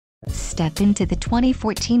step into the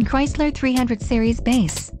 2014 Chrysler 300 Series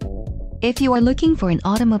base. If you are looking for an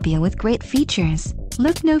automobile with great features,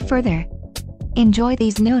 look no further. Enjoy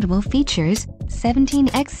these notable features: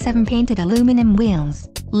 17x7 painted aluminum wheels,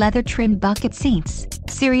 leather-trimmed bucket seats,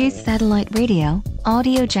 Sirius satellite radio,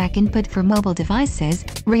 audio jack input for mobile devices,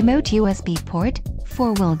 remote USB port,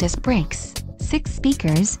 4-wheel disc brakes, 6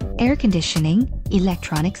 speakers, air conditioning,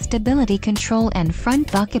 electronic stability control and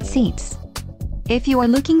front bucket seats. If you are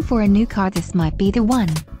looking for a new car, this might be the one.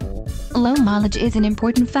 Low mileage is an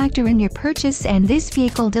important factor in your purchase, and this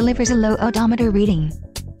vehicle delivers a low odometer reading.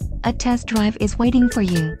 A test drive is waiting for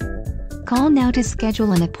you. Call now to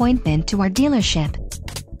schedule an appointment to our dealership.